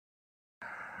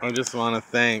I just want to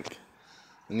thank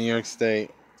the New York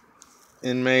State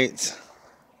inmates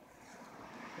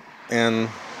and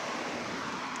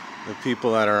the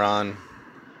people that are on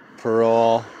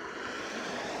parole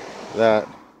that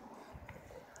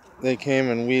they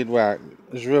came and weed whacked.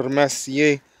 Je veux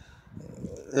remercier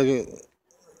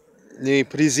les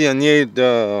prisonniers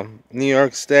de New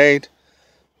York State,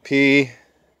 puis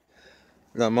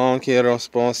le monde qui est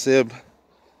responsable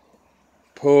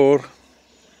pour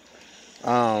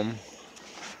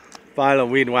faire le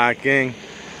weed whacking.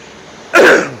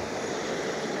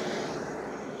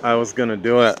 I was gonna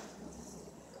do it,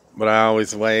 but I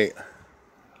always wait.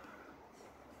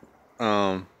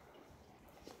 Because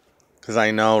I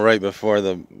know right before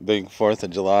the big 4th of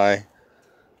July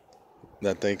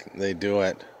that they do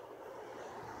it.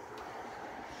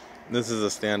 This is a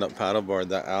stand-up paddleboard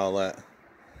that Al let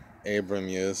Abram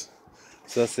use.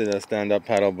 Ça, c'est le stand-up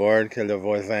paddleboard que le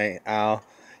voisin Al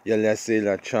il a laissé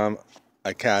le chum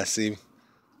à Cassie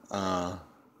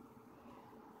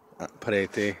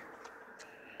prêter.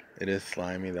 It is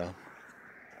slimy though.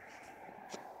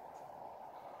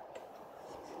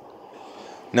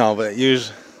 No, but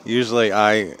usually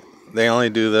they only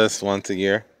do this once a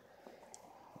year,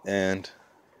 and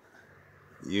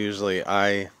usually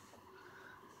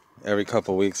every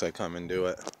couple weeks I come and do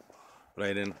it.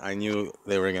 But I knew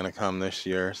they were gonna come this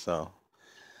year, so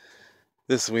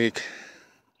this week,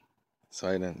 so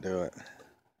I didn't do it.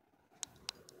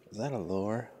 Is that a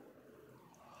lure?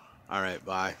 Alright,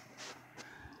 bye.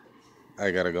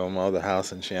 I gotta go mow the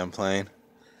house in Champlain.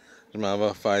 Je m'en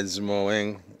vais faire du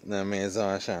mowing dans la maison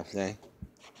à Champlain.